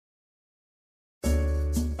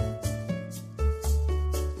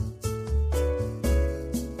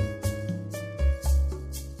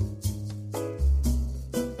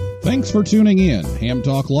Thanks for tuning in. Ham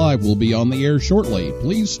Talk Live will be on the air shortly.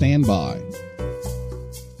 Please stand by.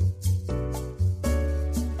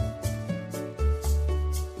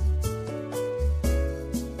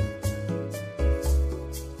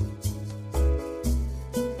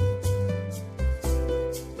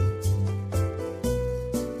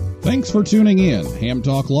 Thanks for tuning in. Ham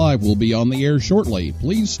Talk Live will be on the air shortly.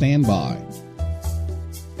 Please stand by.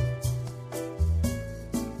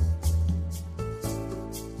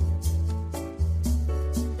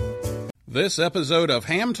 This episode of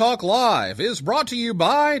Ham Talk Live is brought to you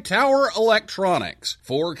by Tower Electronics.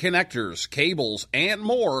 For connectors, cables, and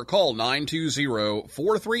more, call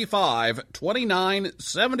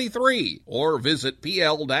 920-435-2973 or visit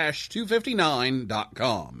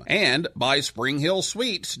pl-259.com. And by Spring Hill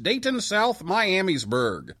Suites, Dayton, South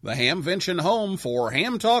Miamisburg, the Hamvention home for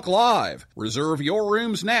Ham Talk Live. Reserve your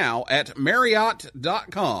rooms now at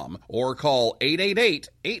Marriott.com or call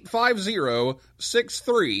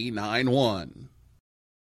 888-850-6391.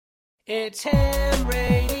 It's Ham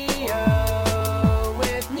Radio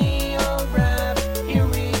with Neil Rapp. Here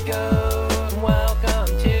we go. Welcome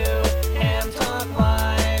to Ham Talk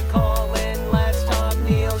Live. Call in, let's talk.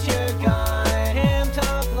 Neil's your guy. Ham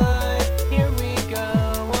Talk Live. Here we go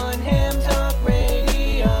on Ham Talk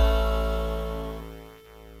Radio.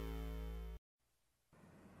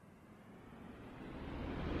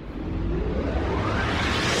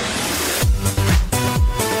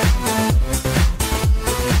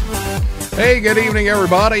 Hey, good evening,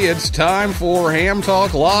 everybody. It's time for Ham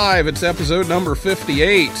Talk Live. It's episode number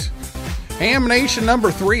 58. Ham Nation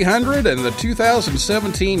number 300 and the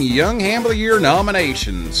 2017 Young Ham of the Year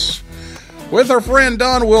nominations. With our friend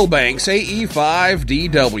Don Wilbanks,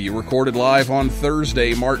 AE5DW, recorded live on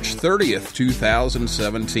Thursday, March 30th,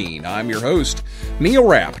 2017. I'm your host, Neil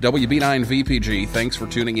Rapp, WB9VPG. Thanks for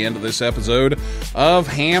tuning in to this episode of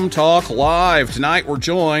Ham Talk Live. Tonight we're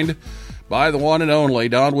joined by the one and only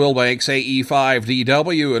Don Wilbanks,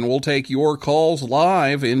 AE5DW, and we'll take your calls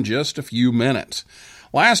live in just a few minutes.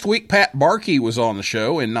 Last week, Pat Barkey was on the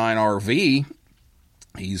show in 9RV.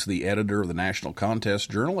 He's the editor of the National Contest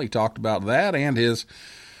Journal. He talked about that and his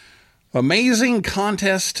amazing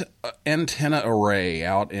contest antenna array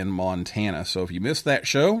out in Montana. So if you missed that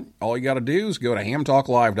show, all you got to do is go to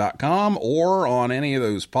hamtalklive.com or on any of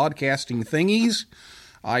those podcasting thingies,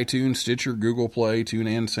 iTunes, Stitcher, Google Play,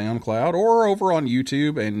 TuneIn, SoundCloud, or over on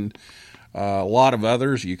YouTube and a lot of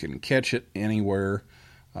others. You can catch it anywhere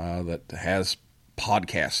that has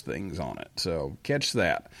podcast things on it. So catch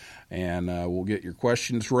that, and we'll get your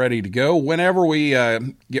questions ready to go. Whenever we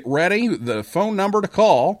get ready, the phone number to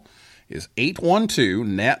call is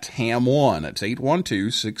 812-NET-HAM1. It's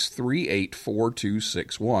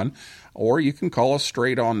 812-638-4261. Or you can call us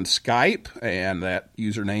straight on Skype, and that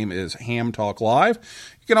username is Ham Talk Live.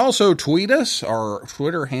 You can also tweet us. Our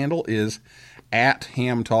Twitter handle is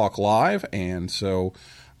 @HamTalkLive, and so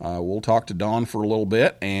we'll talk to Don for a little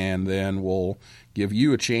bit, and then we'll give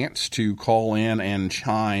you a chance to call in and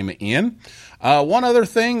chime in. One other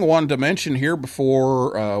thing I wanted to mention here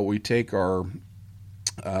before we take our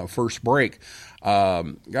first break.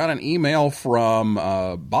 Got an email from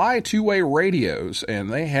By Two Way Radios, and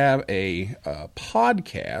they have a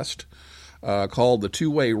podcast called the Two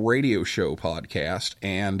Way Radio Show podcast,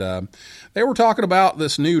 and they were talking about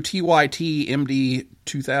this new TYT MD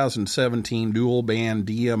 2017 dual band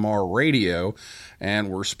DMR radio, and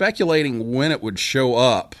we're speculating when it would show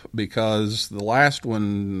up, because the last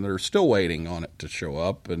one, they're still waiting on it to show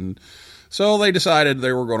up, and so they decided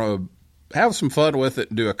they were going to have some fun with it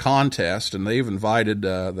and do a contest, and they've invited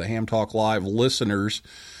the Ham Talk Live listeners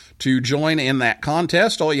to join in that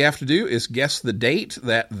contest. All you have to do is guess the date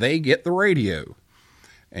that they get the radio,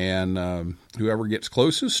 and whoever gets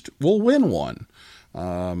closest will win one.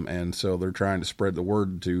 And so they're trying to spread the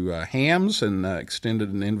word to hams, and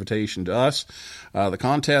extended an invitation to us. The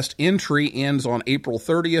contest entry ends on April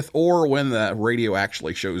 30th, or when the radio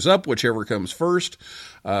actually shows up, whichever comes first.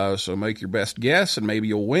 So make your best guess, and maybe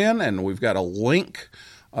you'll win. And we've got a link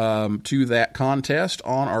to that contest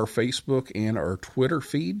on our Facebook and our Twitter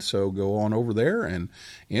feed. So go on over there and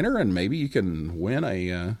enter, and maybe you can win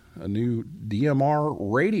a new DMR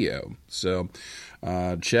radio. So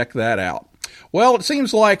check that out. Well, it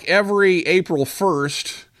seems like every April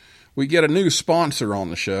 1st, we get a new sponsor on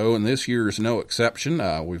the show, and this year is no exception.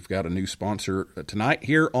 We've got a new sponsor tonight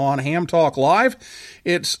here on Ham Talk Live.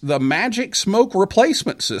 It's the Magic Smoke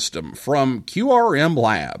Replacement System from QRM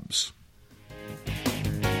Labs.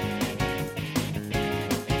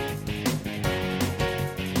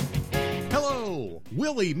 Hello,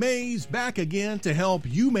 Willie Mays back again to help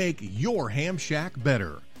you make your ham shack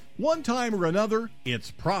better. One time or another,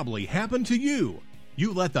 it's probably happened to you.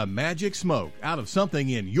 You let the magic smoke out of something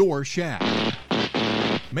in your shack.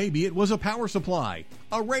 Maybe it was a power supply,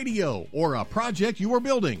 a radio, or a project you were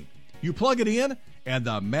building. You plug it in, and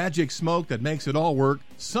the magic smoke that makes it all work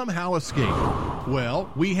somehow escaped.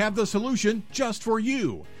 Well, we have the solution just for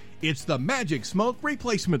you. It's the Magic Smoke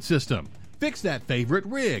Replacement System. Fix that favorite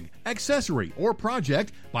rig, accessory, or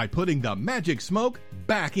project by putting the Magic Smoke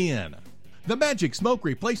back in. The Magic Smoke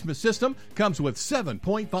Replacement System comes with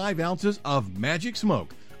 7.5 ounces of Magic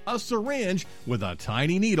Smoke, a syringe with a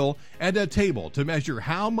tiny needle, and a table to measure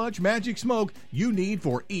how much Magic Smoke you need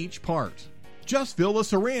for each part. Just fill the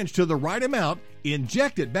syringe to the right amount,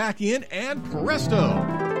 inject it back in, and presto!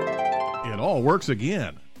 It all works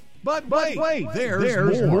again. But wait,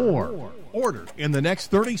 there's more. Order in the next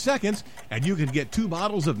 30 seconds, and you can get 2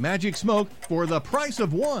 bottles of Magic Smoke for the price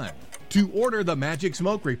of 1. To order the Magic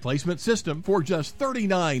Smoke Replacement System for just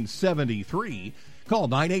 $39.73, call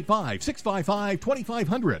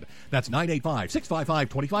 985-655-2500. That's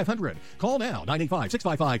 985-655-2500. Call now,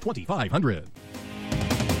 985-655-2500.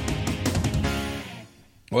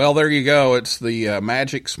 Well, there you go. It's the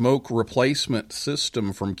Magic Smoke Replacement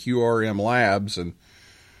System from QRM Labs, and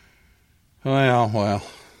well,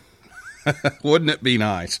 wouldn't it be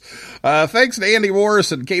nice? Thanks to Andy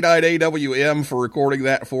Morris and K9AWM for recording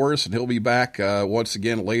that for us, and he'll be back once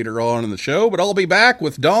again later on in the show. But I'll be back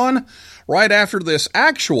with Don right after this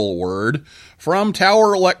actual word from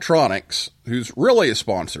Tower Electronics, who's really a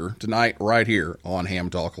sponsor tonight right here on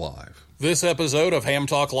Ham Talk Live. This episode of Ham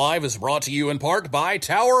Talk Live is brought to you in part by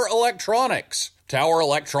Tower Electronics. Tower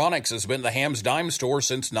Electronics has been the Ham's Dime store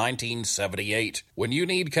since 1978. When you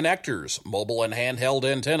need connectors, mobile and handheld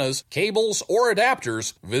antennas, cables, or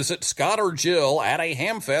adapters, visit Scott or Jill at a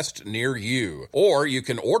Hamfest near you. Or you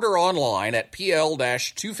can order online at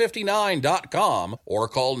pl-259.com or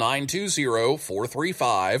call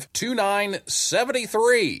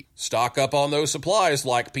 920-435-2973. Stock up on those supplies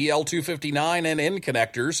like PL259 and N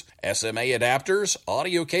connectors, SMA adapters,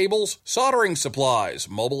 audio cables, soldering supplies,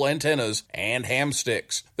 mobile antennas, and ham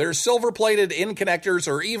sticks. Their silver-plated N connectors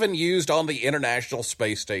are even used on the International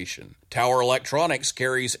Space Station. Tower Electronics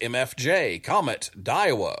carries MFJ, Comet,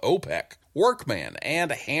 Daiwa, OPEC, Workman, and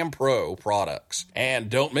Ham Pro products. And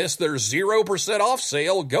don't miss their 0% off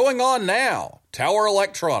sale going on now. Tower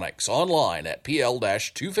Electronics, online at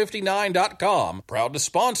pl-259.com, proud to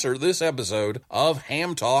sponsor this episode of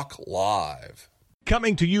Ham Talk Live.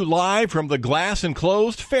 Coming to you live from the glass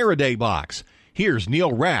enclosed Faraday box, here's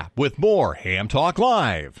Neil Rapp with more Ham Talk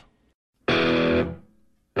Live.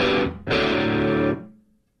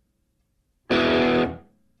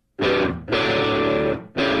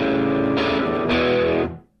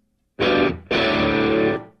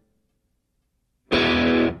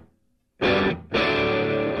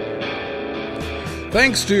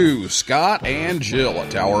 Thanks to Scott and Jill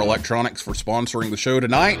at Tower Electronics for sponsoring the show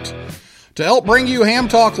tonight. To help bring you Ham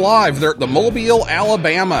Talk Live, they're at the Mobile,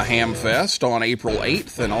 Alabama Ham Fest on April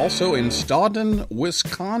 8th and also in Stoughton,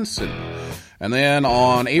 Wisconsin. And then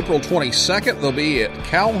on April 22nd, they'll be at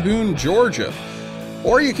Calhoun, Georgia.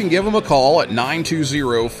 Or you can give them a call at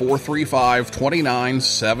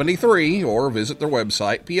 920-435-2973 or visit their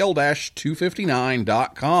website,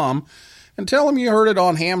 pl-259.com. And tell them you heard it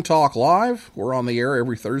on Ham Talk Live. We're on the air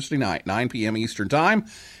every Thursday night, 9 p.m. Eastern Time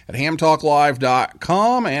at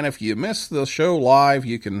hamtalklive.com. And if you miss the show live,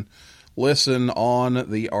 you can listen on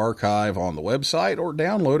the archive on the website or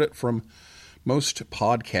download it from most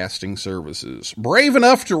podcasting services. Brave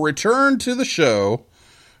enough to return to the show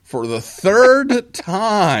for the third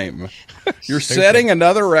time. You're setting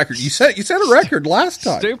another record. You set a record last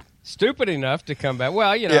time. Stupid enough to come back. Well,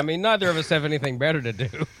 I mean, neither of us have anything better to do.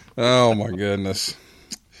 Oh, my goodness.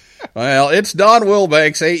 Well, it's Don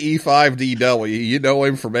Wilbanks, AE5DW. You know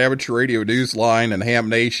him from Amateur Radio Newsline and Ham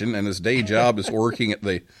Nation, and his day job is working at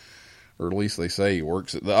or at least they say he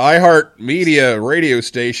works at the iHeart Media radio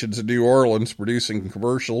stations in New Orleans, producing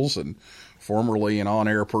commercials and formerly an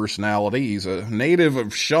on-air personality. He's a native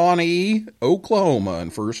of Shawnee, Oklahoma,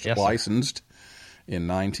 and first licensed in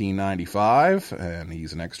 1995, and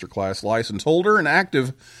he's an extra class license holder, an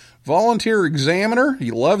active volunteer examiner.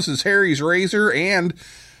 He loves his Harry's razor, and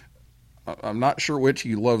I'm not sure which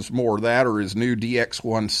he loves more, that or his new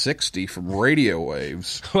DX160 from Radio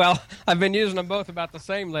Waves. Well, I've been using them both about the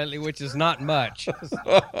same lately, which is not much,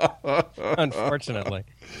 unfortunately.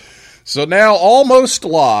 So now, almost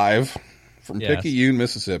live from Picayune,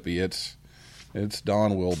 Mississippi, it's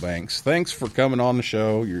Don Wilbanks. Thanks for coming on the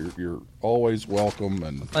show. You're always welcome.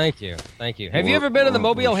 And Thank you. Have you ever been to the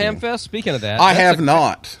Mobile Ham Fest? Speaking of that, I have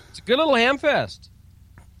not. It's a good little ham fest.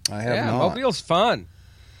 I have not. Mobile's fun.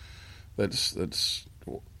 that's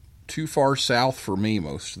too far south for me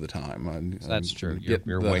most of the time. That's true. Get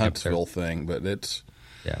You're the way up there. Huntsville thing, but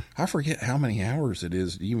Yeah. I forget how many hours it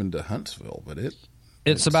is even to Huntsville, but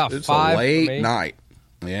It's about it's 5 a for late me. night.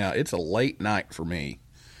 Yeah, it's a late night for me.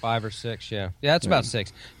 5 or 6, yeah. Yeah, it's about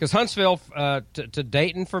 6. Because Huntsville to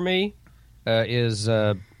Dayton for me is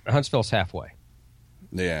Huntsville's halfway.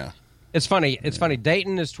 Yeah. It's funny. It's funny.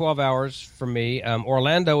 Dayton is 12 hours from me.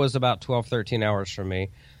 Orlando is about 12, 13 hours from me.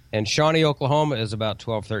 And Shawnee, Oklahoma is about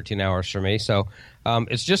 12, 13 hours from me. So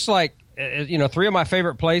it's just like, 3 of my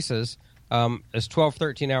favorite places is 12,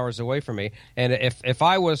 13 hours away from me. And if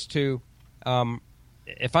I was to...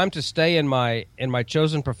 if I'm to stay in my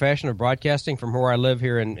chosen profession of broadcasting from where I live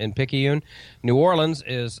here in Picayune, New Orleans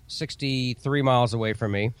is 63 miles away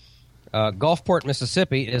from me. Gulfport,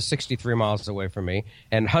 Mississippi is 63 miles away from me,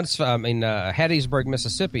 and Hattiesburg,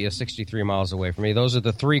 Mississippi is 63 miles away from me. Those are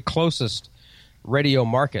the 3 closest radio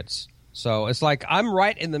markets. So it's like I'm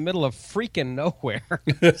right in the middle of freaking nowhere.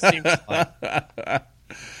 It seems like.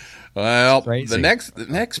 Well, Crazy. the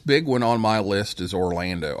next big one on my list is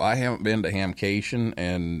Orlando. I haven't been to Hamcation,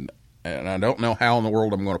 and I don't know how in the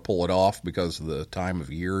world I'm going to pull it off because of the time of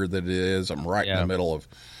year that it is. I'm right in the middle of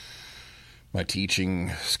my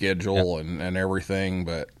teaching schedule and everything,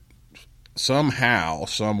 but somehow,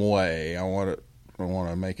 some way, I want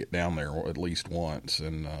to make it down there at least once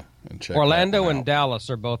and check Orlando that one and out. Dallas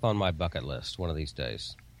are both on my bucket list one of these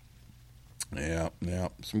days. Yeah,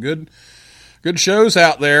 some good shows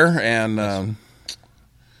out there, and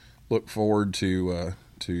look forward to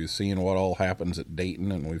seeing what all happens at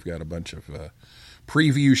Dayton. And we've got a bunch of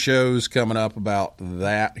preview shows coming up about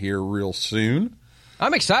that here real soon.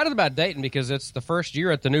 I'm excited about Dayton because it's the first year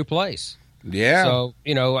at the new place. Yeah. So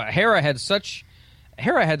Hera had such a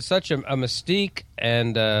mystique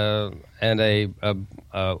and a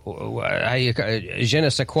je ne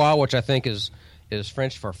sais quoi, which I think is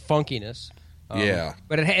French for funkiness. Yeah.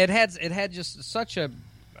 But it had just such a,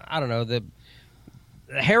 I don't know, the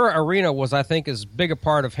Hera Arena was, I think, as big a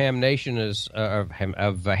part of Ham Nation as of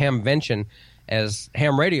Hamvention as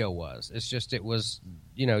Ham Radio was. It's just it was,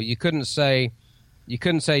 you couldn't say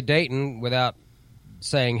Dayton without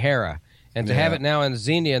saying Hera. And to have it now in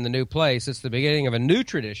Xenia in the new place, it's the beginning of a new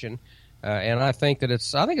tradition. And I think that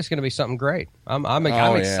it's going to be something great. I'm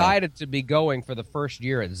excited to be going for the first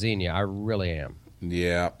year at Xenia. I really am.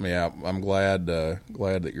 Yeah. I'm glad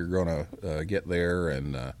that you're going to get there,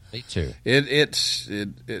 and Me too. It's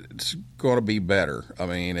going to be better. I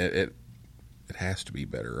mean, it has to be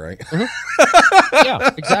better, right?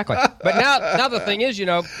 Yeah, exactly. But now the thing is, as you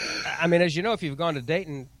know, if you've gone to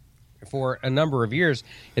Dayton for a number of years,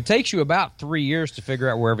 it takes you about 3 years to figure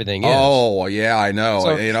out where everything is. Oh, yeah, I know.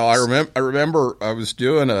 So- I remember I was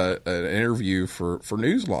doing an interview for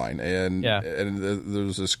Newsline, and there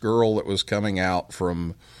was this girl that was coming out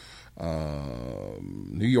from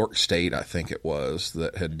New York State, I think it was,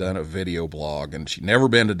 that had done a video blog, and she'd never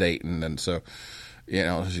been to Dayton, and so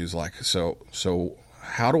she was like, so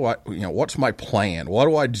how do I, what's my plan? What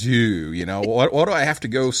do I do? What do I have to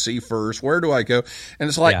go see first? Where do I go? And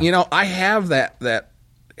it's like, I have that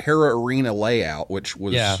Hera Arena layout, which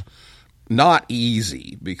was not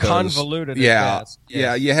easy because convoluted. Yeah,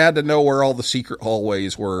 you had to know where all the secret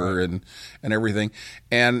hallways were and everything.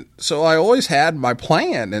 And so I always had my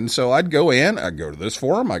plan. And so I'd go in, I'd go to this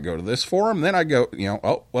forum, I'd go to this forum, then I'd go,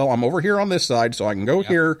 I'm over here on this side, so I can go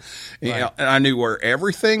here. And I knew where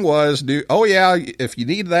everything was. If you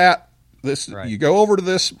need that, you go over to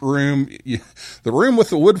this room, the room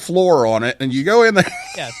with the wood floor on it, and you go in there.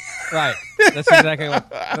 Yes, right. That's exactly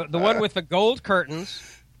what the one with the gold curtains.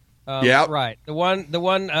 Right. The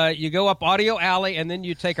one you go up Audio Alley and then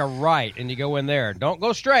you take a right and you go in there. Don't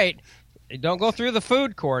go straight. Don't go through the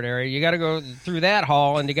food court area. You got to go through that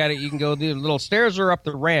hall, and you can go the little stairs are up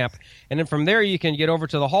the ramp, and then from there you can get over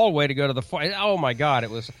to the hallway to go to the. Oh my God! It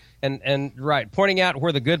was and right pointing out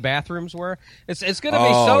where the good bathrooms were. It's going to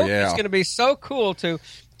be it's going to be so cool to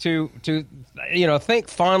think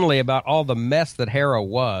fondly about all the mess that Hera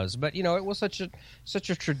was, but it was such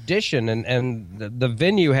a tradition, and the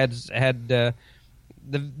venue had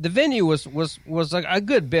the venue was a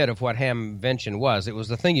good bit of what Hamvention was. It was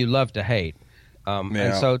the thing you love to hate,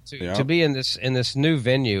 and so to be in this new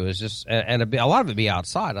venue is just and a lot of it be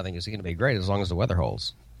outside. I think is going to be great as long as the weather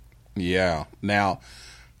holds. Yeah. Now,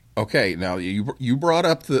 you brought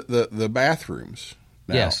up the bathrooms.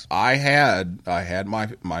 Now, yes, I had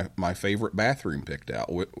my favorite bathroom picked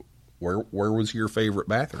out. Where was your favorite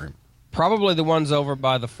bathroom? Probably the ones over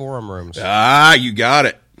by the forum rooms. Ah, you got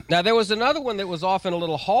it. Now there was another one that was off in a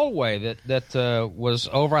little hallway that was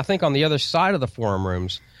over, I think, on the other side of the forum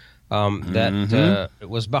rooms. that it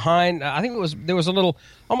was behind. I think there was a little,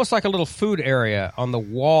 almost like a little food area on the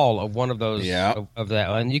wall of one of those of that,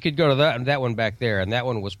 and you could go to that one back there, and that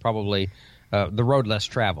one was probably the road less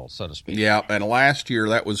traveled, so to speak. Yeah, and last year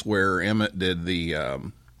that was where Emmett did the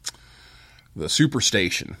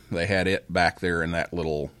Superstation. They had it back there in that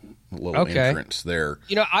little entrance there.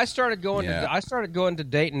 You know, I started going to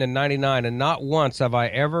Dayton in '99, and not once have I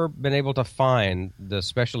ever been able to find the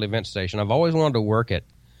special event station. I've always wanted to work it,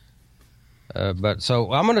 but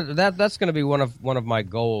so I'm gonna that's gonna be one of my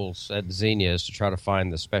goals at Xenia, is to try to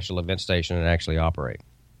find the special event station and actually operate.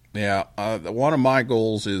 Yeah, one of my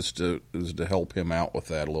goals is to help him out with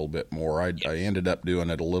that a little bit more. I ended up doing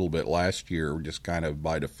it a little bit last year, just kind of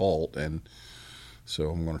by default, and so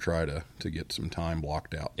I'm going to try to get some time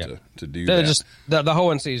blocked out to do that. Just the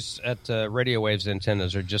Hohensies at Radio Waves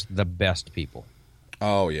Antennas are just the best people.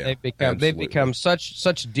 Oh yeah, they've become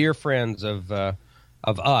such dear friends of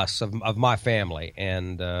us, of my family,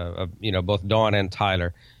 and of, you know, both Dawn and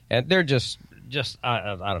Tyler, and they're just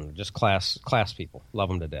I don't know, just class people. Love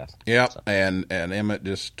them to death. Yeah, so. and Emmett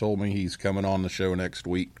just told me he's coming on the show next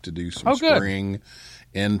week to do some spring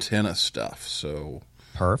antenna stuff. So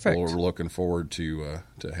perfect. We're looking forward to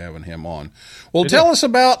having him on. Well, tell us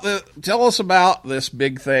about this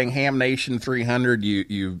big thing, Ham Nation 300.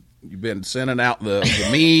 You've been sending out the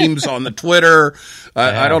memes on the Twitter.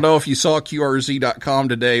 I don't know if you saw QRZ.com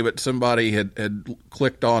today, but somebody had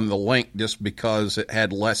clicked on the link just because it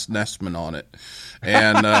had Les Nessman on it.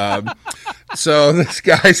 And so this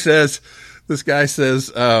guy says,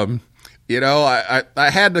 you know, I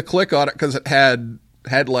had to click on it because it had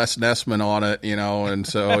Les Nessman on it, you know, and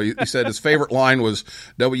so he said his favorite line was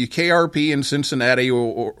WKRP in Cincinnati,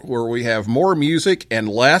 where we have more music and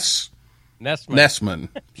less Nessman.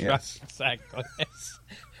 Yes, exactly.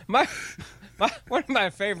 My one of my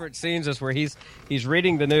favorite scenes is where he's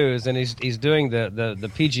reading the news and he's doing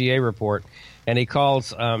the PGA report, and he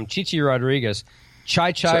calls Chichi Rodriguez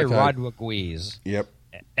Chai Rodriguez. Yep.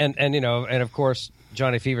 And you know, and of course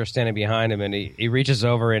Johnny Fever standing behind him, and he reaches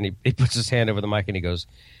over and he puts his hand over the mic and he goes,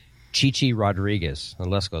 Chichi Rodriguez. And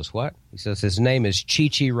Les goes, what? He says his name is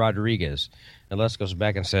Chichi Rodriguez. And Les goes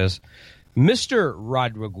back and says, Mr.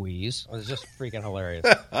 Rodriguez. It's just freaking hilarious.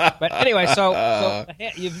 But anyway, so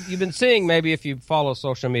you've been seeing, maybe if you follow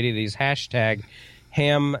social media, these hashtag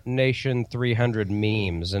Ham Nation 300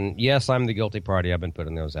 memes. And yes, I'm the guilty party. I've been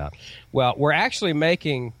putting those out. Well, we're actually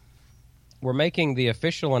making the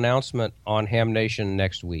official announcement on Ham Nation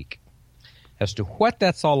next week as to what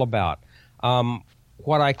that's all about.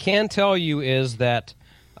 What I can tell you is that,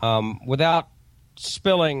 without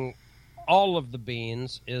spilling all of the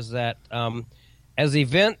beans, is that as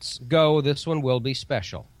events go, this one will be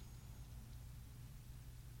special.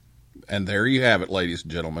 And there you have it, ladies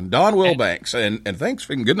and gentlemen. Don Wilbanks, and thanks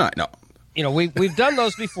and good night. No. You know, we've done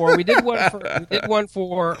those before. We did one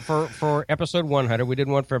for episode 100. We did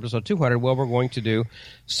one for episode 200. Well, we're going to do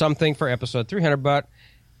something for episode 300. But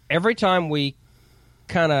every time we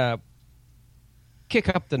kind of kick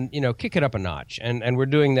it up a notch, and we're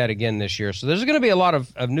doing that again this year. So there's going to be a lot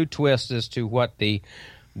of new twists as to what the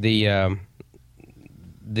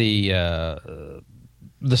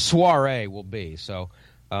soiree will be. So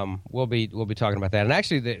we'll be talking about that. And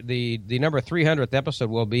actually, the number 300th episode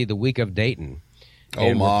will be the week of Dayton.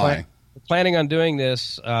 And we're planning on doing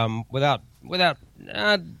this without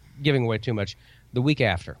giving away too much, the week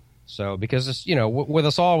after. So because it's, you know, with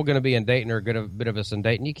us all going to be in Dayton, or a good bit of us in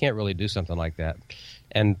Dayton, you can't really do something like that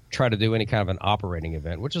and try to do any kind of an operating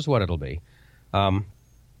event, which is what it'll be. So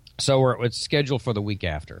it's scheduled for the week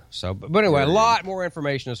after. So, but anyway, a lot more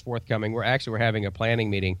information is forthcoming. We're having a planning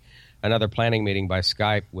meeting, another planning meeting by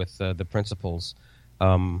Skype with the principals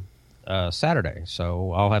Saturday.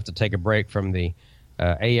 So I'll have to take a break from the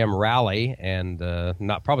AM rally and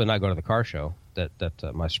probably not go to the car show,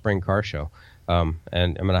 that my spring car show. And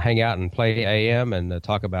I'm going to hang out and play AM and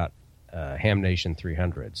talk about Ham Nation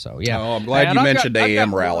 300. So yeah. Oh, I'm glad you mentioned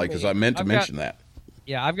AM rally, because I meant to mention that.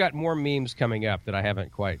 Yeah, I've got more memes coming up that I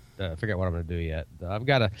haven't quite figured out what I'm going to do yet. I'm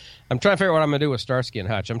trying to figure out what I'm going to do with Starsky and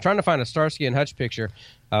Hutch. I'm trying to find a Starsky and Hutch picture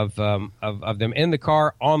of them in the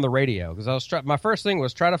car on the radio, because my first thing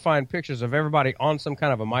was try to find pictures of everybody on some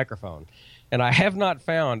kind of a microphone, and I have not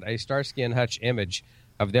found a Starsky and Hutch image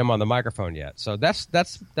of them on the microphone yet. So that's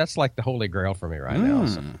like the holy grail for me right now.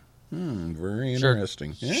 So. Very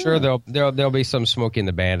interesting. Sure, there'll be some Smokey and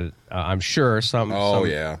the Bandit. I'm sure some.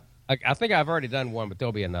 Yeah. I think I've already done one, but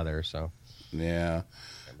there'll be another. So. Yeah.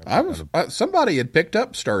 Somebody had picked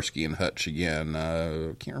up Starsky and Hutch again.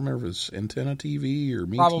 Can't remember if it was Antenna TV or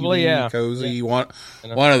Me Probably, TV, yeah. Cozy. Yeah.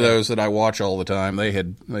 One of those that I watch all the time. They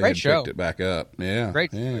had show. picked it back up. Yeah,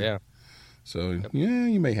 Great. Yeah. So yeah,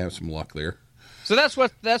 you may have some luck there. So that's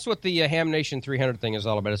what the Ham Nation 300 thing is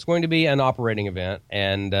all about. It's going to be an operating event,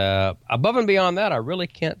 and above and beyond that, I really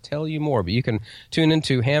can't tell you more. But you can tune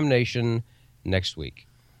into Ham Nation next week.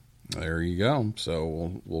 There you go.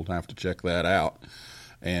 So we'll have to check that out.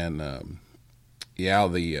 And the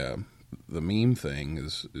meme thing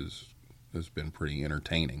has been pretty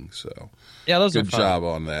entertaining. So yeah, those good are fun. job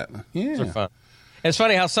on that. Yeah, Those are fun. It's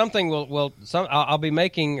funny how something I'll be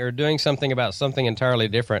making or doing something about something entirely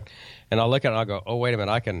different, and I'll look at it and I'll go, oh wait a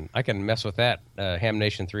minute, I can mess with that Ham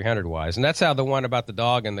Nation 300 wise, and that's how the one about the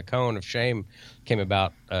dog and the cone of shame came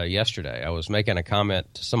about yesterday. I was making a comment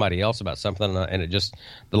to somebody else about something, and it was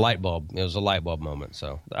a light bulb moment.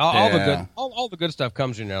 So all the good stuff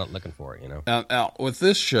comes when you're not looking for it, you know. Now with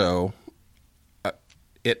this show,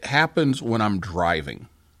 it happens when I'm driving.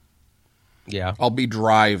 Yeah. I'll be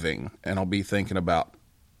driving and I'll be thinking about,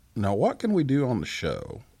 now what can we do on the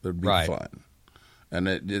show that'd be fun? And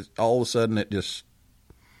it just, all of a sudden it's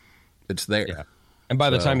there. Yeah. And by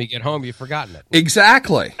the time you get home, you've forgotten it.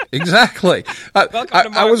 Exactly.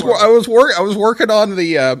 I was working on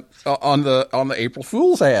the April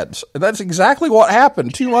Fool's ads. That's exactly what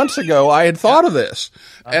happened 2 months ago. I had thought of this,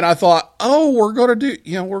 and I thought, oh, we're going to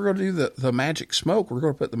do the magic smoke. We're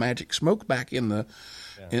going to put the magic smoke back in the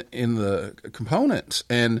in the components,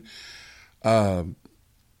 and I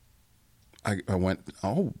went,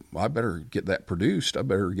 oh, I better get that produced. I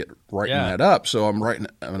better get writing that up. So I'm writing,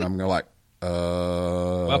 and I'm going like,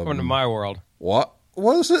 welcome to my world. What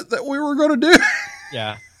was it that we were going to do?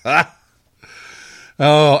 Yeah.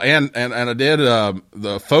 Oh, and I did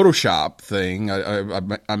the Photoshop thing.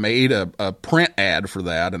 I made a print ad for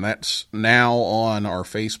that, and that's now on our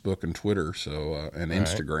Facebook and Twitter, and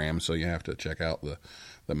Instagram. Right. So you have to check out the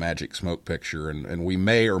magic smoke picture, and we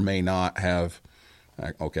may or may not have.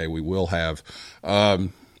 Okay, we will have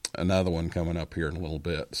another one coming up here in a little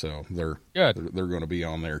bit. So they're going to be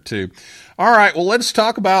on there too. All right, well, let's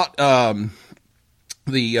talk about the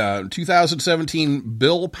 2017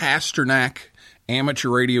 Bill Pasternak Amateur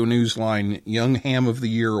Radio Newsline Young Ham of the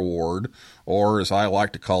Year Award, or as I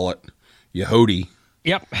like to call it, Yehudi.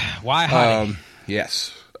 Yep. Why high?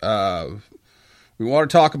 Yes. We want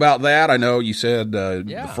to talk about that. I know you said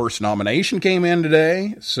the first nomination came in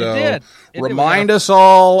today. So it remind us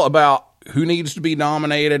all about who needs to be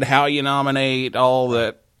nominated, how you nominate, all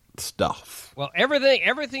that stuff. Well,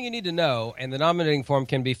 everything you need to know, and the nominating form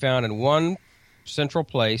can be found in one central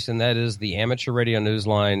place, and that is the Amateur Radio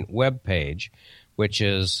Newsline webpage, which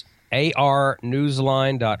is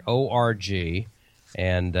arnewsline.org.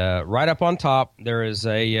 And right up on top, there is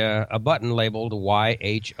a button labeled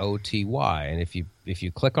YHOTY, and if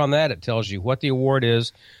you click on that, it tells you what the award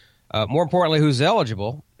is. More importantly, who's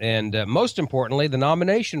eligible, and most importantly, the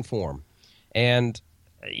nomination form. And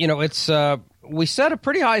it's we set a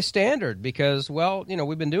pretty high standard because,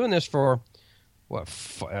 we've been doing this for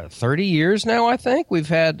 30 years now. I think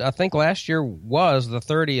last year was the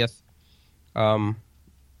 30th.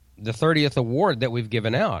 The 30th award that we've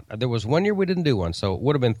given out. There was 1 year we didn't do one, so it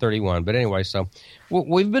would have been 31. But anyway, so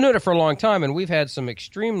we've been doing it for a long time, and we've had some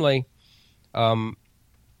extremely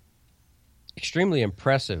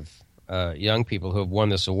impressive young people who have won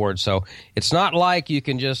this award. So it's not like you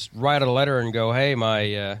can just write a letter and go, "Hey,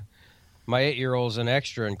 my 8-year-old's an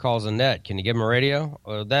extra and calls Annette. Can you give him a radio?"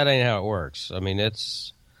 That ain't how it works. I mean,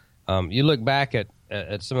 it's you look back at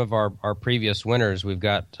some of our previous winners. We've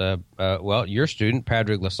got, your student,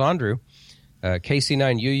 Padraig Lysandru,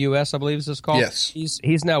 KC9UUS, I believe is called. Yes.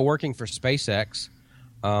 He's now working for SpaceX.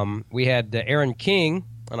 We had Erin King,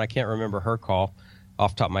 and I can't remember her call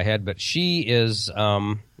off the top of my head, but she was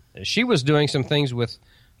doing some things with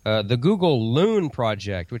the Google Loon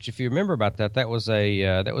project, which, if you remember about that was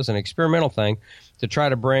an experimental thing to try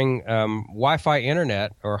to bring Wi-Fi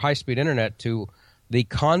internet or high-speed internet to the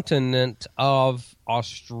continent of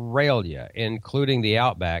Australia, including the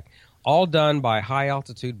outback, all done by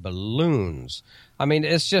high-altitude balloons. I mean,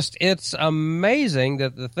 it's amazing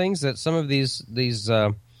that the things that some of these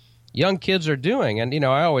young kids are doing. And,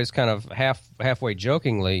 I always kind of halfway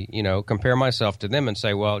jokingly, compare myself to them and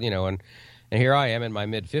say, well, and here I am in my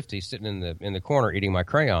mid-50s sitting in the corner eating my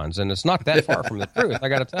crayons, and it's not that far from the truth, I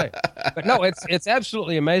got to tell you. But no, it's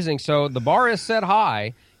absolutely amazing. So the bar is set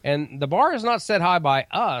high. And the bar is not set high by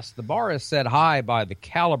us. The bar is set high by the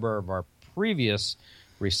caliber of our previous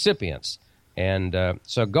recipients. And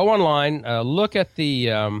so go online, look at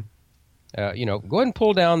the go ahead and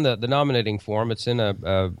pull down the nominating form. It's in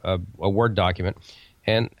a Word document,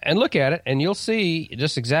 and look at it, and you'll see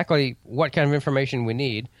just exactly what kind of information we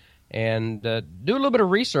need. And do a little bit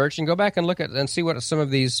of research and go back and look at and see what some of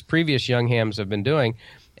these previous young hams have been doing.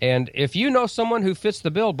 And if you know someone who fits the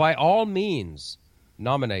bill, by all means,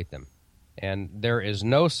 nominate them. And there is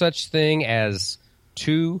no such thing as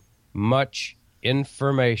too much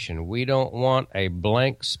information. We don't want a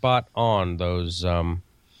blank spot on those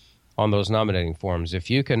nominating forms. If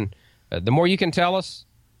you can, the more you can tell us,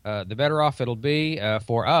 the better off it'll be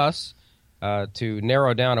for us. To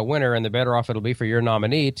narrow down a winner, and the better off it'll be for your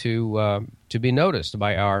nominee to be noticed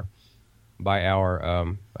by our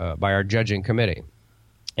judging committee.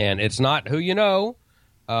 And it's not who you know.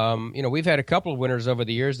 We've had a couple of winners over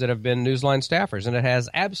the years that have been Newsline staffers, and it has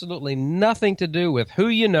absolutely nothing to do with who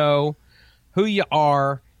you know, who you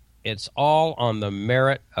are. It's all on the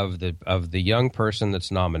merit of the young person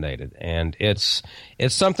that's nominated, and it's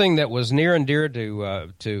something that was near and dear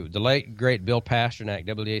to the late great Bill Pasternak,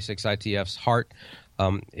 WDA6ITF's heart.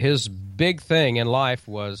 His big thing in life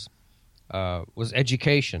was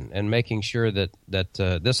education and making sure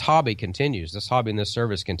that this hobby continues, this hobby and this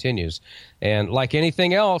service continues. And like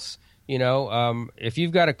anything else, if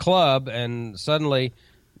you've got a club and suddenly,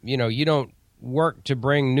 you don't work to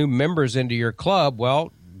bring new members into your club,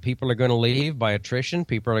 well, people are going to leave by attrition.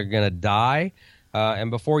 People are going to die, and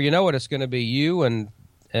before you know it, it's going to be you and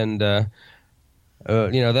that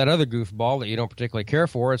other goofball that you don't particularly care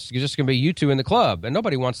for. It's just going to be you two in the club, and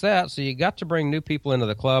nobody wants that. So you got to bring new people into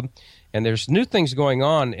the club, and there's new things going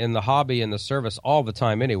on in the hobby and the service all the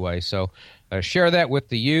time anyway. So share that with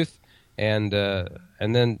the youth, and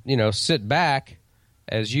then sit back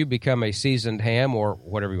as you become a seasoned ham or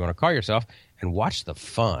whatever you want to call yourself, and watch the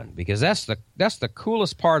fun, because that's the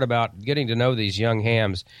coolest part about getting to know these young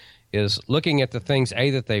hams is looking at the things,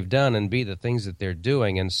 A, that they've done, and B, the things that they're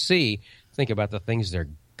doing, and C, think about the things they're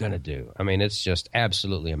going to do. I mean, it's just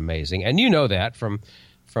absolutely amazing. And you know that from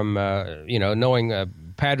knowing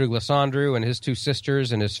Padraig Lysandru and his two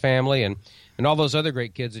sisters and his family and all those other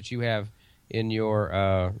great kids that you have in your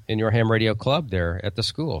ham radio club there at the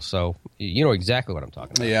school. So you know exactly what I'm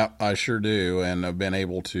talking about. Yeah, I sure do, and I've been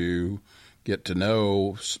able to get to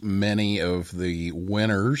know many of the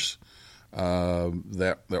winners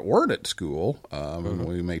that weren't at school.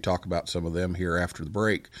 We may talk about some of them here after the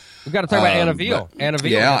break. We've got to talk about Anna Veal. Anna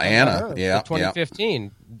Veal. Yeah, Anna. Yeah,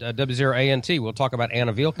 2015 W0ANT. We'll talk about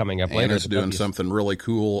Anna Veal coming up later. Anna's doing something really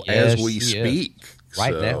cool as we speak.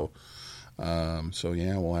 Right now. So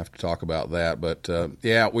yeah, we'll have to talk about that. But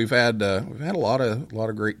we've had a lot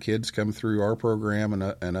of great kids come through our program and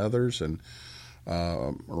others and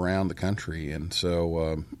around the country, and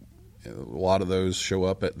so a lot of those show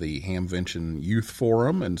up at the Hamvention Youth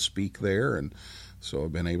Forum and speak there, and so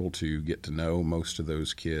I've been able to get to know most of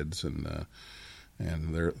those kids, and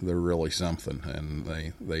they're really something, and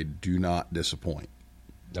they do not disappoint.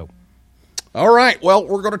 Nope. All right, well,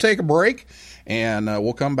 we're going to take a break, and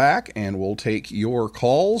we'll come back, and we'll take your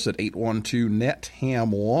calls at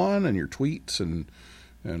 812-NET-HAM1 and your tweets and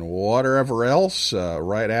whatever else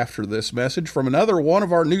right after this message from another one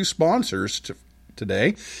of our new sponsors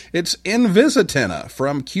today. It's Invisitina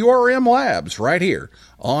from QRM Labs right here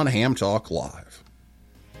on Ham Talk Live.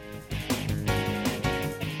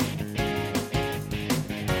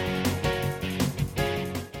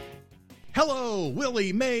 Hello,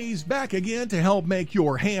 Willie Mays back again to help make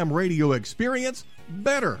your ham radio experience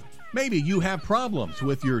better. Maybe you have problems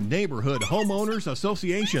with your neighborhood homeowners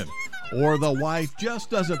association, or the wife just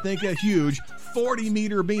doesn't think a huge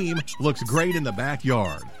 40-meter beam looks great in the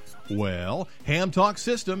backyard. Well, Ham Talk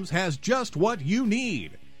Systems has just what you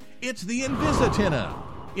need. It's the Invisitina.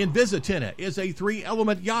 Invisitina is a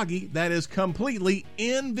 3-element Yagi that is completely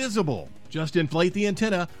invisible. Just inflate the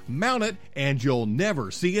antenna, mount it, and you'll never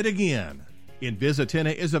see it again.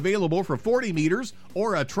 Invisitina is available for 40 meters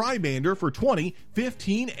or a tri-bander for 20,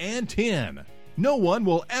 15, and 10. No one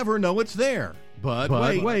will ever know it's there. But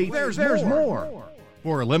wait, there's more.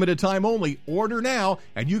 For a limited time only, order now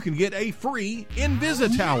and you can get a free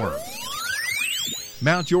Invisitower.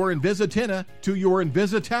 Mount your Invisitina to your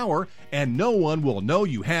Invisitower and no one will know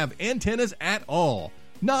you have antennas at all.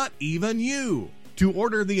 Not even you. To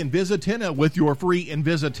order the Invisitina with your free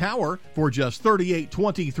Invisitower for just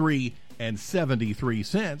 $38.23 and 73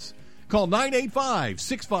 cents, call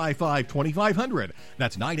 985-655-2500.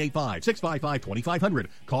 That's 985-655-2500.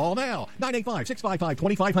 Call now,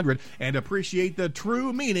 985-655-2500, and appreciate the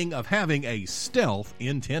true meaning of having a stealth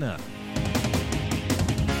antenna.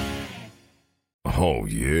 Oh,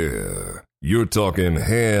 yeah. You're talking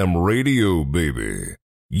ham radio, baby.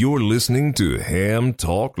 You're listening to Ham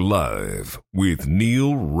Talk Live with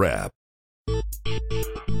Neil Rapp.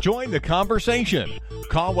 Join the conversation.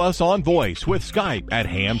 Call us on voice with Skype at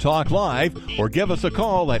Ham Talk Live or give us a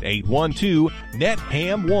call at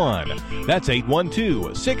 812-NET-HAM1. That's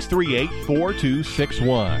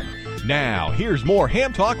 812-638-4261. Now, here's more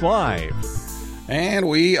Ham Talk Live. And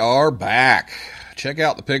we are back. Check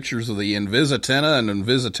out the pictures of the Invisitenna and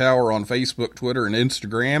Invisitower on Facebook, Twitter, and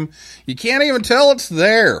Instagram. You can't even tell it's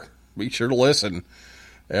there. Be sure to listen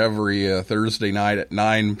every Thursday night at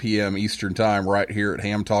 9 p.m. Eastern Time right here at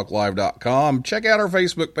hamtalklive.com. Check out our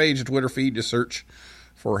Facebook page and Twitter feed. Just search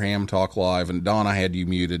for Ham Talk Live. And Don, I had you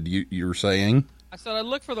muted. You were saying? I said I'd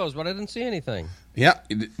look for those, but I didn't see anything. Yeah,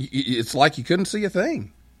 it's like you couldn't see a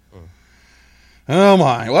thing. Oh,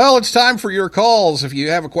 my. Well, it's time for your calls. If you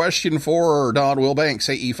have a question for Don Wilbanks,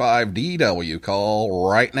 AE5DW, call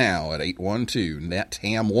right now at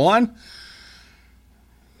 812-NET-HAM1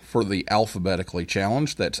 for the alphabetically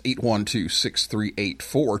challenged. That's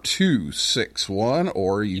 812-638-4261,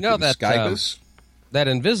 or you can that, Skype us. That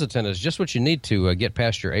Invisitent is just what you need to get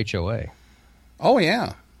past your HOA. Oh,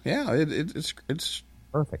 yeah. Yeah, it's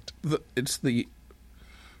Perfect. It's the,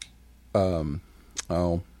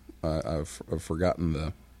 I've forgotten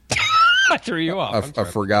the. I threw you off.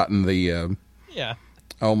 I've forgotten the. Yeah.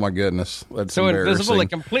 Oh my goodness, that's So embarrassing. invisible,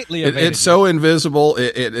 it completely evaded It's so invisible,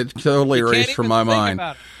 it totally you. erased from my mind.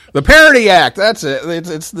 About it. The Parity Act. That's it.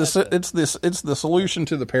 It's the solution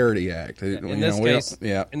to the Parity Act. In this case,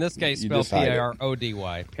 yeah. In this case, You spelled just hide it. Parody.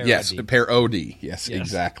 Yes, Parody. Yes,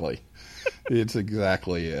 exactly. It's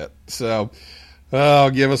exactly it. So,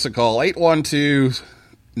 give us a call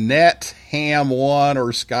 812-NET-HAM1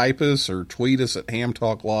 or Skype us or tweet us at Ham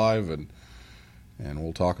Talk Live and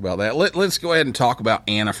we'll talk about that. Let's go ahead and talk about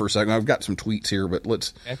Anna for a second. I've got some tweets here, but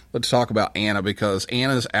let's talk about Anna because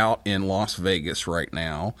Anna's out in Las Vegas right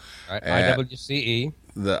now. Right, at IWCE.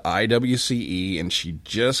 The IWCE, and she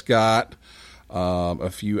just got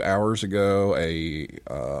a few hours ago a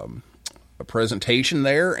presentation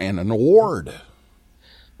there and an award.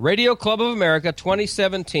 Radio Club of America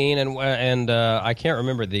 2017, and I can't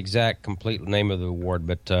remember the exact complete name of the award,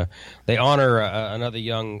 but they honor another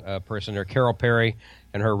young person there, Carol Perry,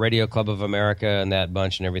 and her Radio Club of America and that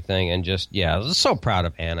bunch and everything, and just I was so proud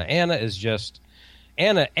of Anna. Anna is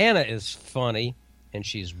funny, and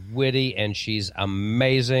she's witty, and she's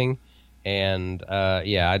amazing, and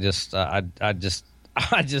I'm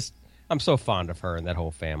so fond of her and that whole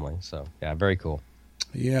family. So yeah, very cool.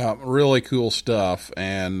 Yeah, really cool stuff,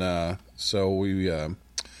 and so we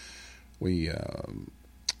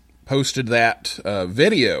posted that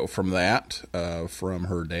video from that from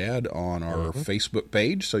her dad on our Facebook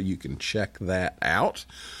page, so you can check that out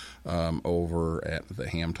over at the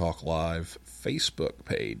Ham Talk Live Facebook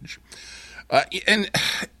page. And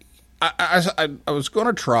I was going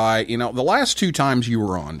to try, the last two times you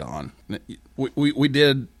were on, Don, we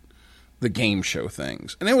did the game show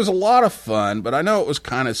things, and it was a lot of fun, but I know it was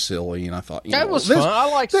kind of silly, and I thought, that was fun. I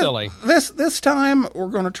like silly. This time we're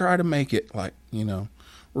going to try to make it like, we're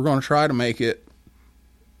going to try to make it,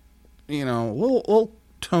 a little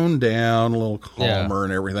toned down, a little calmer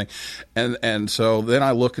and everything, and so then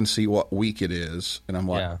I look and see what week it is, and I'm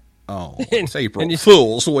like, oh, it's April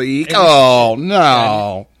Fool's Week. Oh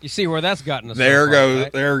no! You see where that's gotten us. There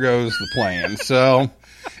goes the plan. So,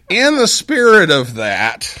 in the spirit of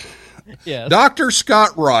that. Yes. Dr.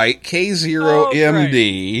 Scott Wright,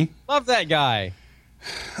 K0MD. Love that guy.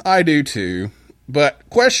 I do too. But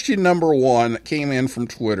question number one that came in from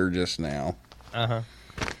Twitter just now.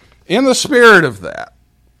 In the spirit of that,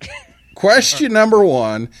 question number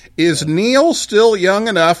one, is Neil still young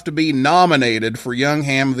enough to be nominated for Young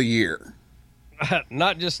Ham of the Year?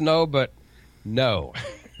 Not just no, but no.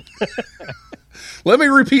 Let me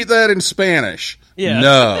repeat that in Spanish. Yes.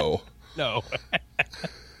 No. No.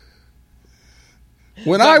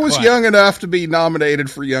 When I was young enough to be nominated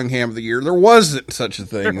for Young Ham of the Year, there wasn't such a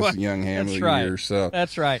thing as Young Ham of the Year. So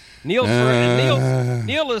that's right. Neil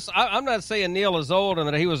is. I'm not saying Neil is old and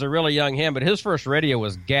that he was a really young ham, but his first radio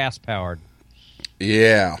was gas powered.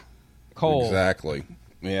 Yeah, coal. Exactly.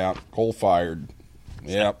 Yeah, coal fired.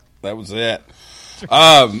 Yep, that was it.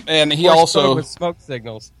 And he also with smoke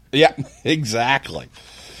signals. Yeah, exactly.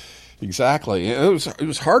 Exactly. It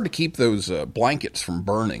was hard to keep those blankets from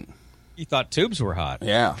burning. You thought tubes were hot.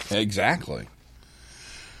 Yeah, exactly.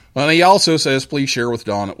 Well, he also says, please share with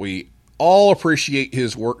Don that we all appreciate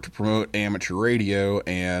his work to promote amateur radio,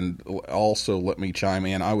 and also let me chime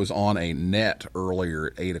in. I was on a net earlier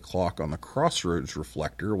at 8 o'clock on the Crossroads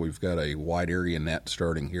Reflector. We've got a wide area net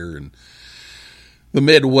starting here in the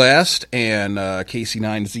Midwest, and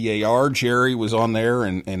KC9ZAR, Jerry was on there,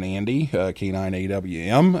 and Andy,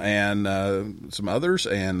 K9AWM, and some others,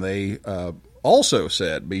 and they also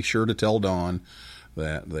said, be sure to tell Don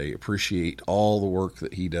that they appreciate all the work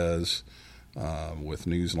that he does with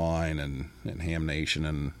Newsline and Ham Nation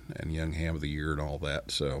and Young Ham of the Year and all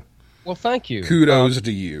that. So, well, thank you. Kudos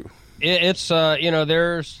to you. It's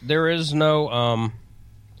there is no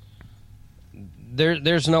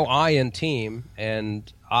there's no I in team,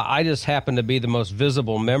 and I just happen to be the most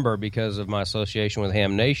visible member because of my association with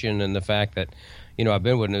Ham Nation and the fact that I've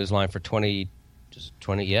been with Newsline for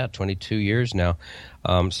 22 years now.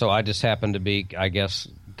 So I just happen to be, I guess,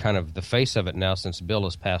 kind of the face of it now since Bill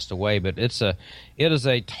has passed away. But it is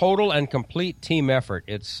a total and complete team effort.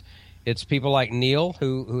 It's people like Neil,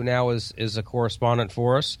 who now is a correspondent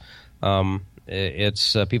for us.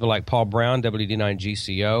 It's people like Paul Brown, WD9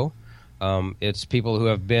 GCO. It's people who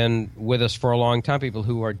have been with us for a long time, people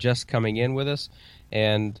who are just coming in with us,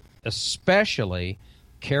 and especially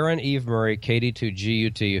Karen Eve Murray,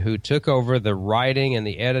 KD2GUT, who took over the writing and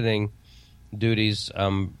the editing duties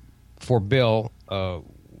for Bill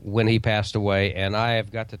when he passed away. And I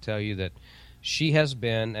have got to tell you that she has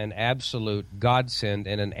been an absolute godsend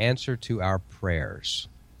and an answer to our prayers.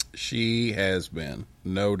 She has been,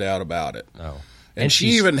 no doubt about it. Oh. And she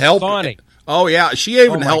she's even helped. funny. Oh yeah, she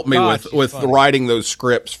even helped me God, with funny. writing those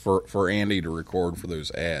scripts for Andy to record for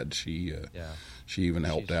those ads. She even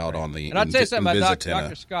helped She's out great. on the. And I'll tell you something about Invisitina.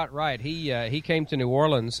 Dr. Scott Wright. He came to New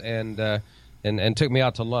Orleans and took me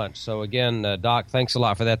out to lunch. So again, Doc, thanks a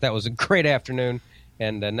lot for that. That was a great afternoon.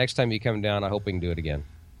 And next time you come down, I hope we can do it again.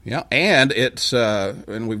 Yeah, and it's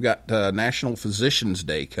and we've got National Physicians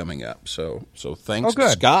Day coming up. So thanks to good.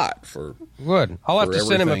 Scott for. Good. I'll have for to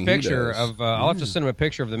send him a everything he picture does. of. I'll have to send him a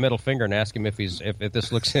picture of the middle finger and ask him if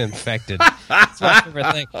this looks infected. That's my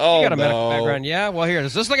favorite thing. Oh, you got a medical no. background, yeah? Well, here,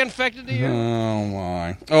 does this look infected to you? Oh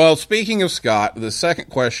my! Well, speaking of Scott, the second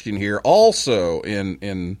question here, also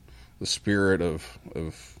in the spirit of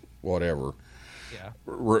whatever. Yeah.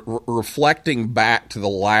 Reflecting back to the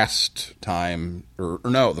last time, or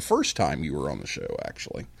no, the first time you were on the show,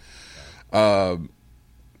 actually.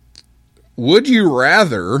 Would you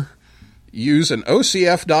rather use an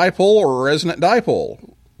OCF dipole or a resonant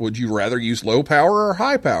dipole? Would you rather use low power or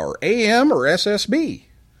high power, AM or SSB?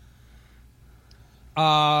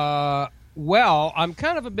 Well, I'm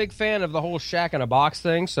kind of a big fan of the whole shack in a box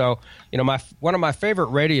thing. So, one of my favorite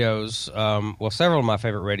radios, several of my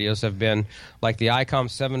favorite radios have been like the ICOM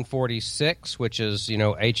 746, which is,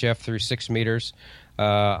 HF through 6 meters.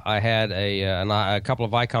 I had a couple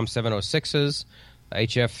of ICOM 706s,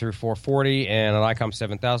 HF through 440, and an ICOM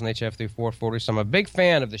 7000 HF through 440. So I'm a big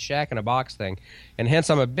fan of the shack in a box thing, and hence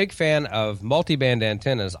I'm a big fan of multiband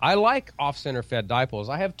antennas. I like off-center fed dipoles.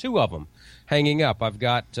 I have 2 of them hanging up. I've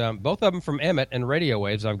got both of them from Emmett and Radio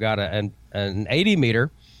Waves. I've got an 80 meter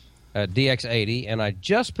DX80, and I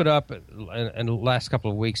just put up in the last couple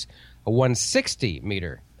of weeks a 160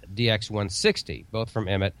 meter DX160, both from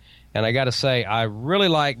Emmett. And I got to say, I really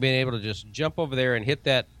like being able to just jump over there and hit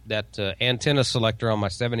that antenna selector on my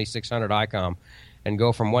 7600 ICOM and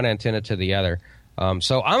go from one antenna to the other.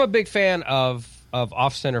 So I'm a big fan of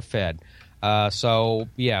off-center fed. So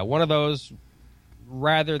yeah, one of those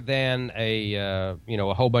rather than a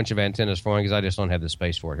whole bunch of antennas for me, because I just don't have the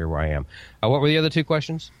space for it here where I am. What were the other 2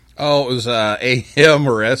 questions? Oh, it was AM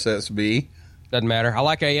or SSB. Doesn't matter. I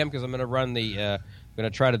like AM because I'm going to run the. Going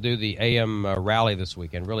to try to do the AM rally this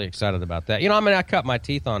weekend. Really excited about that. I cut my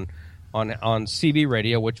teeth on CB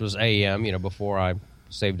radio, which was AM. Before I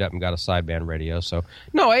saved up and got a sideband radio. So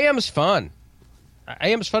no, AM is fun.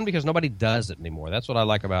 AM is fun because nobody does it anymore. That's what I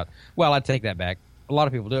like about. Well, I take that back. A lot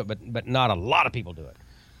of people do it, but not a lot of people do it.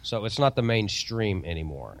 So it's not the mainstream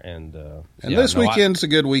anymore. And this weekend's a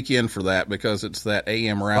good weekend for that because it's that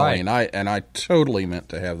AM rally, Right. and I totally meant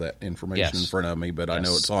to have that information Yes. in front of me, but I know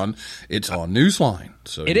Yes. it's on Newsline.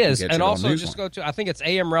 So It you can is, catch and it on also just Newsline. go to, I think it's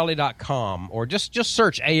amrally.com, or just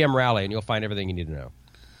search AM Rally, and you'll find everything you need to know.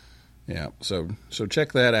 Yeah, so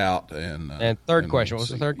check that out. And third question. What was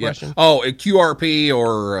the third question? Oh, a QRP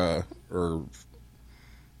or a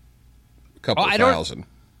couple I of don't- thousand.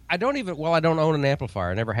 I don't own an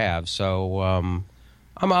amplifier. I never have. So I'm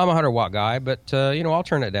a 100-watt guy, but I'll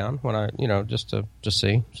turn it down when I just to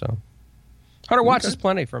see. So 100 watts is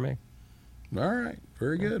plenty for me. All right,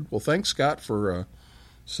 very good. Well, thanks, Scott, for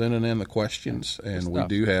sending in the questions, and we stuff.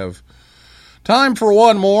 do have time for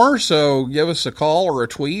one more. So give us a call or a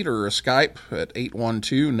tweet or a Skype at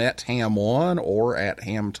 812-NET-HAM1 or at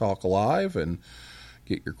Ham Talk Live, and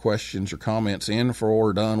get your questions or comments in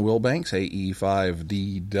for Don Wilbanks,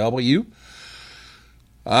 AE5DW.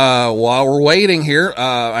 While we're waiting here,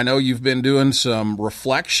 I know you've been doing some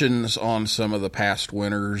reflections on some of the past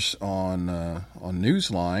winners on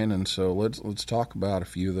Newsline, and so let's talk about a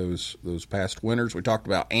few of those past winners. We talked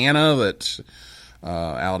about Anna, that's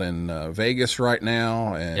out in Vegas right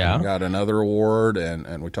now, and got another award,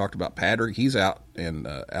 and we talked about Patrick. He's out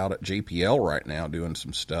at JPL right now doing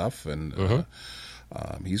some stuff, and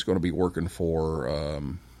he's going to be working for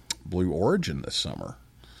Blue Origin this summer.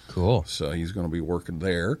 Cool. So he's going to be working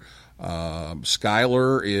there.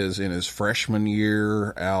 Skyler is in his freshman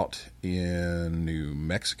year out in New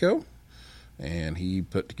Mexico, and he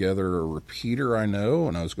put together a repeater, I know,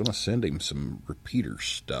 and I was going to send him some repeater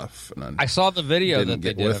stuff. And I saw the video didn't that they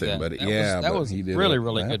get did with of him, that. but That was he did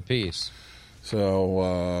really that. good piece.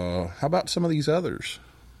 So how about some of these others?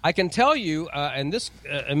 I can tell you, and this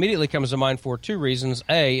immediately comes to mind for two reasons.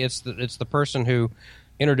 A, it's the person who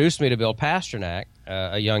introduced me to Bill Pasternak,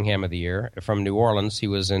 a young ham of the year from New Orleans. He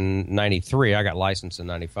was in 93. I got licensed in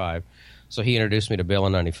 95. So he introduced me to Bill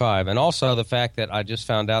in 95. And also the fact that I just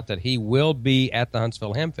found out that he will be at the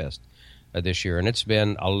Huntsville Ham Fest this year. And it's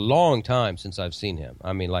been a long time since I've seen him.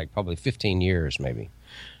 I mean, like probably 15 years maybe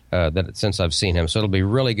since I've seen him. So it'll be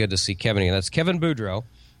really good to see Kevin again. That's Kevin Boudreaux,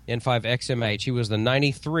 N5XMH. He was the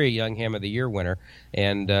 93 Young Ham of the Year winner.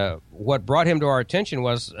 And what brought him to our attention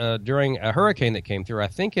was during a hurricane that came through, I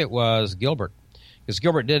think it was Gilbert. Because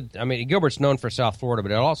Gilbert's known for South Florida,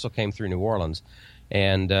 but it also came through New Orleans.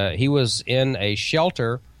 And he was in a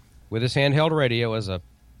shelter with his handheld radio as a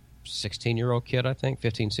 16-year-old kid, I think,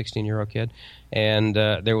 15, 16-year-old kid. And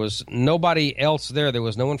there was nobody else there. There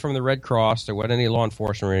was no one from the Red Cross. There wasn't any law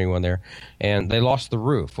enforcement or anyone there. And they lost the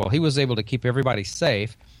roof. Well, he was able to keep everybody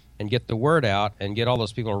safe and get the word out and get all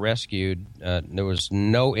those people rescued. There was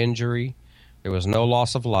no injury. There was no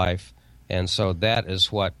loss of life. And so that is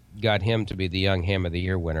what got him to be the Young Ham of the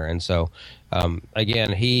Year winner. And so,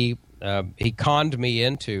 again, he conned me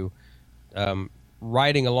into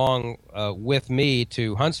riding along with me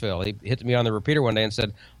to Huntsville. He hit me on the repeater one day and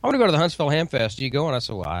said, "I'm going to go to the Huntsville Ham Fest. Do you go?" And I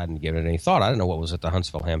said, "Well, I didn't give it any thought. I didn't know what was at the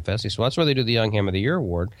Huntsville Ham Fest." He said, "Well, that's where they do the Young Ham of the Year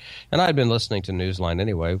award." And I had been listening to Newsline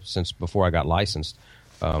anyway since before I got licensed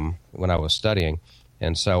when I was studying.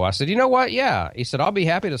 And so I said, "You know what? Yeah." He said, "I'll be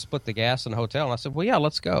happy to split the gas in the hotel." And I said, "Well, yeah,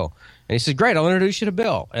 let's go." And he said, "Great, I'll introduce you to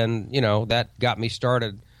Bill." And, that got me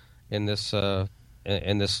started in this, to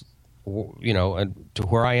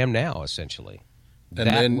where I am now, essentially.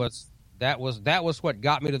 And that was what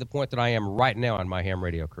got me to the point that I am right now in my ham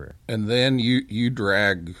radio career. And then you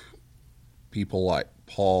drag people like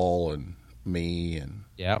Paul and me and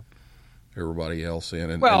everybody else in.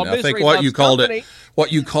 And, well, and I think what you called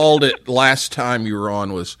it last time you were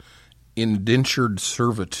on was indentured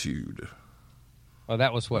servitude. Oh,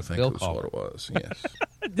 that was what Bill called what it was. Yes.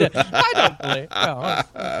 I don't believe.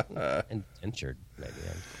 No, indentured, maybe.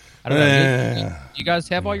 I don't know. You guys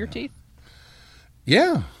have all your teeth?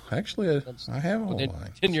 Yeah, actually, I have all mine.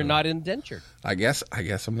 Then you're not indentured. I guess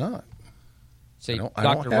I'm not. See, I Dr.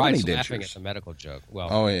 don't have Rice any laughing dentures. at the medical joke. Well,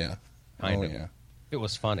 Oh yeah. kind of. Yeah. It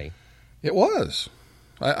was funny. It was.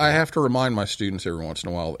 I have to remind my students every once in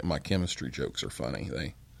a while that my chemistry jokes are funny.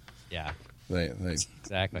 Yeah, They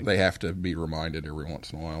exactly. They have to be reminded every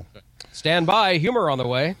once in a while. Stand by. Humor on the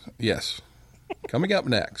way. Yes. Coming up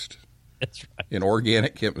next. That's right. In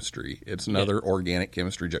organic chemistry. It's another organic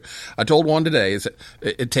chemistry joke. I told one today is that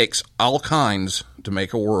it takes alkynes to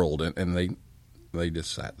make a world, and they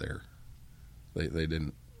just sat there. They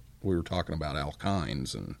didn't. We were talking about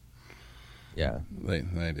alkynes, and Yeah. they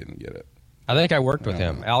didn't get it. I think I worked with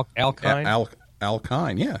him. Alkyne?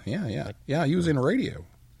 Alkyne, yeah. He was in radio.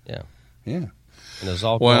 Yeah. Yeah. And it was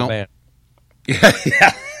all Well, band.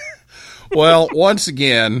 Yeah. Well, once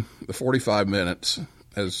again, the 45 minutes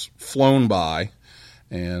has flown by,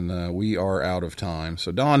 and we are out of time.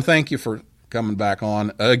 So, Don, thank you for coming back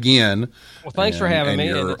on again. Well, thanks for having me.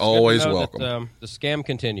 And and you're it's good to always know welcome. That, the scam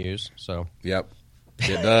continues. So Yep,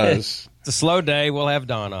 it does. it's a slow day. We'll have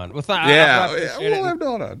Don on. Well, We'll have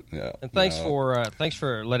Don on. Yeah. And thanks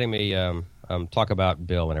for letting me talk about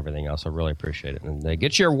Bill and everything else. I really appreciate it. And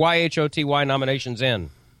get your YHOTY nominations in.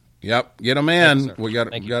 Yep, get them in. Thanks, sir. We got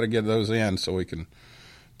Thank you. to get those in so we can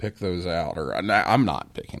pick those out. Or I'm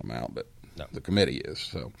not picking them out, but the committee is.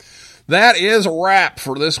 So that is a wrap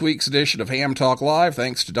for this week's edition of Ham Talk Live.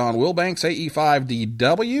 Thanks to Don Wilbanks,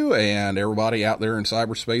 AE5DW, and everybody out there in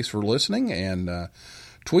cyberspace for listening and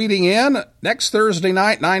tweeting in. Next Thursday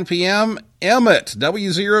night, 9 p.m., Emmett,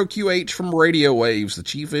 W0QH from Radio Waves. The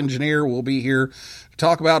chief engineer will be here to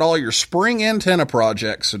talk about all your spring antenna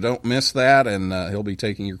projects, so don't miss that, and he'll be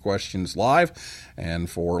taking your questions live. And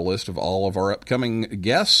for a list of all of our upcoming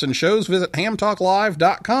guests and shows, visit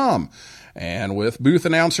hamtalklive.com. And with booth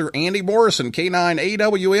announcer Andy Morrison,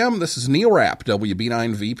 K9AWM, this is Neil Rapp,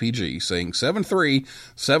 WB9VPG, saying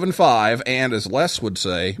 7375, and as Les would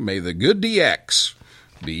say, may the good DX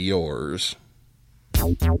be yours.